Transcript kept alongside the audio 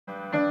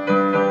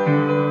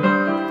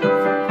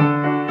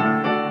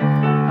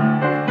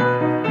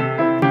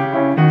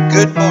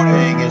Good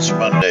morning. It's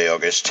Monday,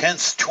 August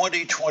 10th,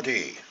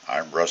 2020.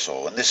 I'm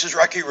Russell, and this is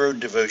Rocky Road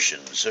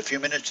Devotions, a few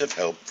minutes of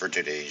help for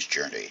today's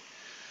journey.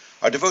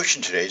 Our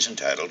devotion today is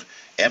entitled,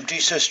 Empty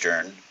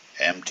Cistern,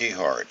 Empty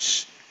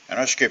Hearts, and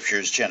our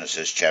scripture is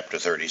Genesis chapter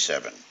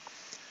 37.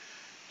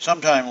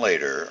 Sometime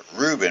later,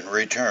 Reuben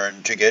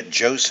returned to get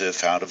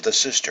Joseph out of the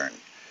cistern.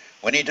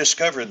 When he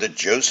discovered that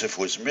Joseph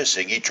was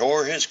missing, he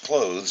tore his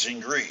clothes in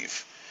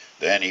grief.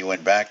 Then he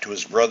went back to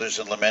his brothers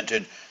and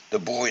lamented, "The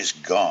boy's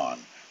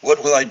gone.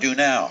 What will I do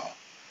now?"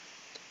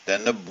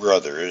 Then the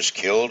brothers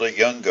killed a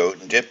young goat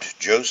and dipped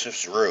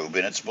Joseph's robe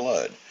in its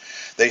blood.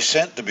 They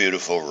sent the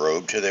beautiful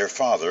robe to their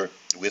father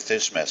with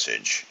this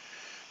message,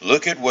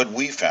 "Look at what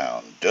we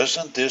found.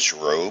 Doesn't this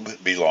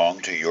robe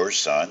belong to your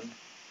son?"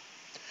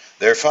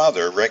 Their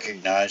father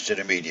recognized it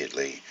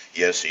immediately.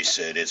 "Yes," he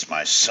said, "it's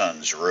my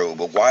son's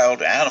robe. A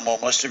wild animal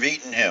must have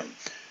eaten him.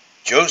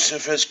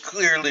 Joseph has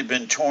clearly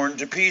been torn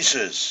to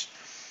pieces."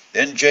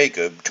 Then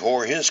Jacob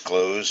tore his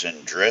clothes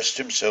and dressed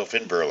himself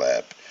in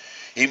burlap.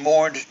 He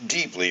mourned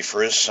deeply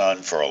for his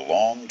son for a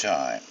long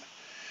time.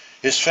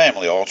 His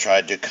family all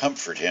tried to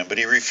comfort him, but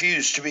he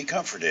refused to be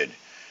comforted.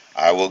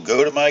 "I will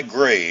go to my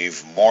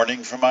grave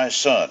mourning for my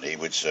son," he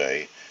would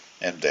say,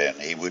 and then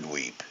he would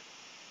weep.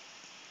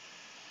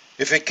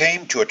 If it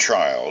came to a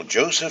trial,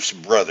 Joseph's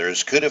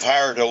brothers could have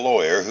hired a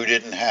lawyer who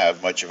didn't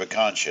have much of a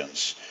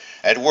conscience.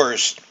 At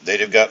worst, they'd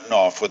have gotten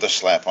off with a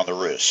slap on the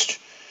wrist.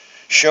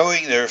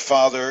 Showing their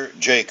father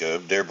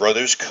Jacob their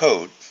brother's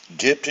coat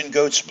dipped in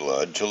goat's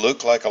blood to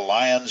look like a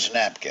lion's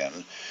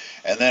napkin,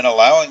 and then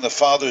allowing the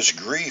father's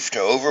grief to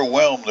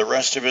overwhelm the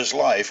rest of his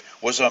life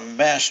was a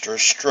master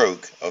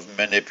stroke of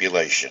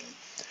manipulation.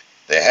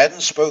 They hadn't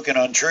spoken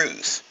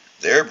untruth.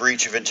 Their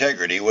breach of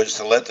integrity was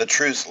to let the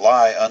truth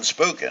lie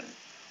unspoken,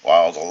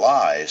 while the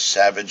lie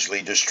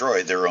savagely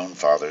destroyed their own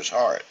father's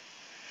heart.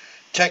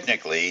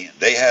 Technically,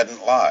 they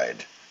hadn't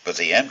lied, but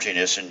the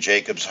emptiness in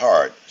Jacob's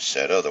heart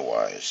said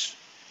otherwise.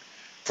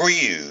 For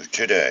you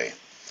today,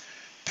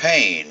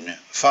 pain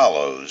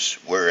follows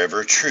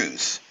wherever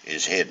truth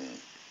is hidden.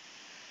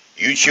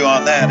 You chew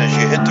on that as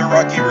you hit the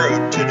rocky road